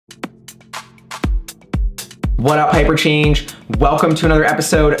What up, Hyperchange? Welcome to another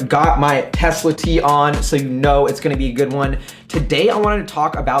episode. Got my Tesla tee on, so you know it's gonna be a good one. Today, I wanted to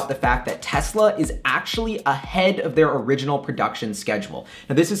talk about the fact that Tesla is actually ahead of their original production schedule.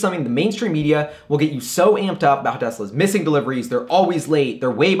 Now, this is something the mainstream media will get you so amped up about how Tesla's missing deliveries, they're always late, they're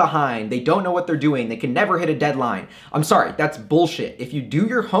way behind, they don't know what they're doing, they can never hit a deadline. I'm sorry, that's bullshit. If you do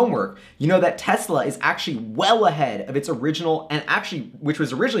your homework, you know that Tesla is actually well ahead of its original, and actually, which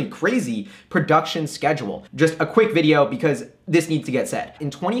was originally crazy, production schedule. Just a quick video because this needs to get said. In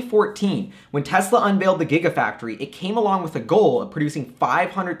 2014, when Tesla unveiled the Gigafactory, it came along with a goal of producing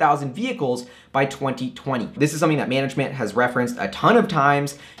 500,000 vehicles by 2020. This is something that management has referenced a ton of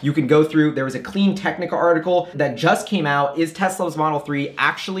times. You can go through, there was a clean technical article that just came out. Is Tesla's Model 3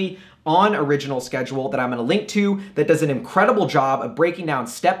 actually on original schedule that I'm gonna link to, that does an incredible job of breaking down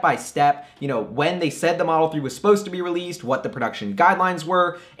step by step, you know, when they said the Model 3 was supposed to be released, what the production guidelines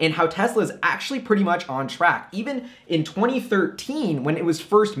were, and how Tesla is actually pretty much on track. Even in 2013, when it was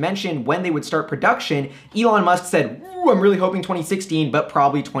first mentioned when they would start production, Elon Musk said, ooh, I'm really hoping 2016, but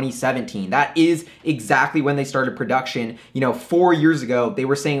probably 2017. That is exactly when they started production. You know, 4 years ago, they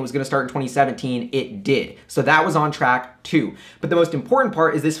were saying it was gonna start in 2017, it did. So that was on track too. But the most important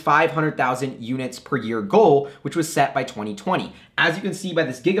part is this 500,000 units per year goal, which was set by 2020. As you can see by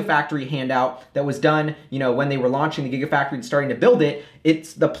this Gigafactory handout that was done, you know, when they were launching the Gigafactory and starting to build it,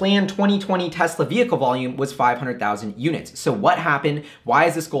 it's the planned 2020 Tesla vehicle volume was 500,000 units. So what happened? Why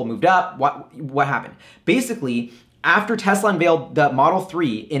has this goal moved up? What happened? Basically, after Tesla unveiled the Model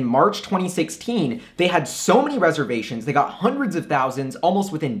 3 in March 2016, they had so many reservations, they got hundreds of thousands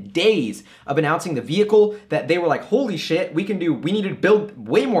almost within days of announcing the vehicle that they were like, holy shit, we need to build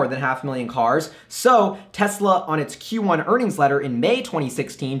way more than 500,000 cars. So Tesla, on its Q1 earnings letter in May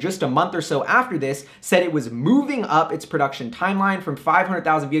 2016, just a month or so after this, said it was moving up its production timeline from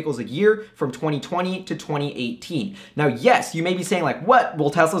 500,000 vehicles a year from 2020 to 2018. Now, yes, you may be saying like, what? Well,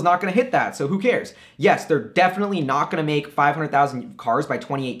 Tesla's not gonna hit that, so who cares? Yes, they're definitely not gonna make 500,000 cars by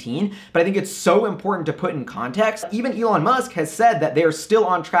 2018, but I think it's so important to put in context. Even Elon Musk has said that they are still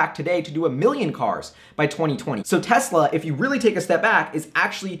on track today to do 1 million cars by 2020. So Tesla, if you really take a step back, is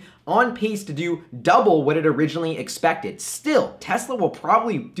actually on pace to do double what it originally expected. Still, Tesla will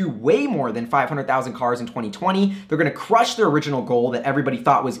probably do way more than 500,000 cars in 2020. They're gonna crush their original goal that everybody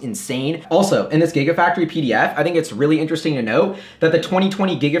thought was insane. Also, in this Gigafactory PDF, I think it's really interesting to note that the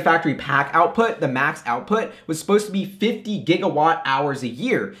 2020 Gigafactory pack output, the max output, was supposed to be 50 gigawatt hours a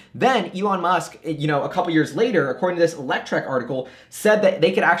year. Then Elon Musk, you know, a couple years later, according to this Electrek article, said that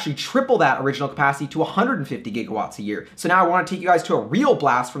they could actually triple that original capacity to 150 gigawatts a year. So now I wanna take you guys to a real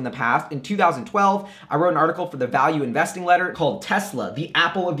blast from the past. In 2012, I wrote an article for the Value Investing Letter called Tesla, the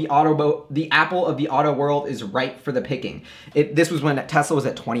Apple of the auto world is ripe for the picking. This was when Tesla was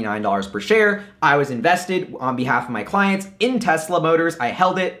at $29 per share. I was invested on behalf of my clients in Tesla Motors. I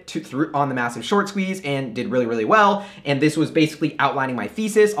held it on the massive short squeeze and did really, really well. And this was basically outlining my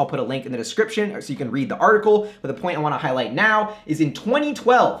thesis. I'll put a link in the description so you can read the article. But the point I want to highlight now is in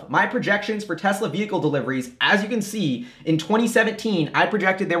 2012, my projections for Tesla vehicle deliveries, as you can see, in 2017, I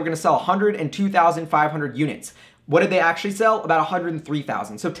projected they were going to sell 102,500 units. What did they actually sell? About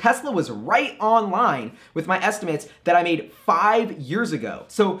 103,000. So Tesla was right on line with my estimates that I made 5 years ago.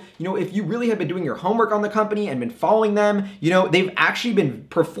 So, you know, if you really have been doing your homework on the company and been following them, you know, they've actually been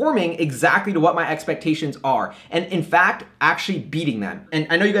performing exactly to what my expectations are. And in fact, actually beating them. And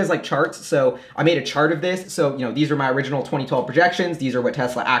I know you guys like charts, so I made a chart of this. So, you know, these are my original 2012 projections. These are what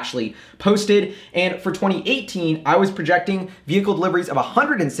Tesla actually posted. And for 2018, I was projecting vehicle deliveries of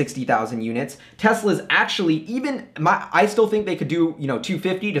 160,000 units. Tesla's actually I still think they could do, you know,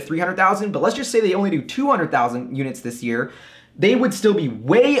 250 to 300,000, but let's just say they only do 200,000 units this year. They would still be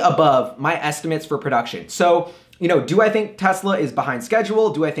way above my estimates for production. So, you know, do I think Tesla is behind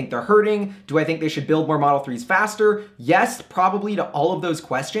schedule? Do I think they're hurting? Do I think they should build more Model 3s faster? Yes, probably to all of those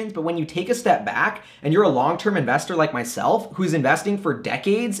questions. But when you take a step back and you're a long-term investor like myself, who's investing for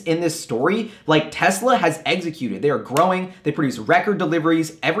decades in this story, like Tesla has executed. They are growing. They produce record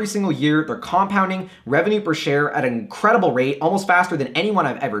deliveries every single year. They're compounding revenue per share at an incredible rate, almost faster than anyone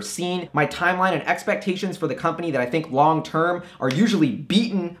I've ever seen. My timeline and expectations for the company that I think long-term are usually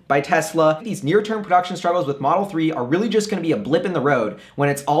beaten by Tesla. These near-term production struggles with Model 3 are really just gonna be a blip in the road when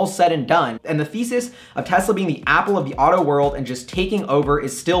it's all said and done. And the thesis of Tesla being the Apple of the auto world and just taking over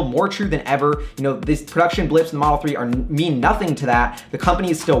is still more true than ever. You know, these production blips in the Model 3 mean nothing to that. The company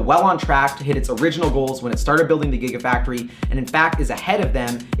is still well on track to hit its original goals when it started building the Gigafactory, and in fact is ahead of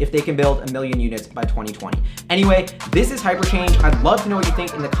them if they can build 1 million units by 2020. Anyway, this is Hyperchange. I'd love to know what you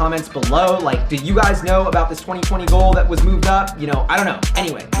think in the comments below. Like, did you guys know about this 2020 goal that was moved up? You know, I don't know.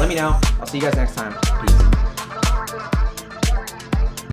 Anyway, let me know. I'll see you guys next time. Peace.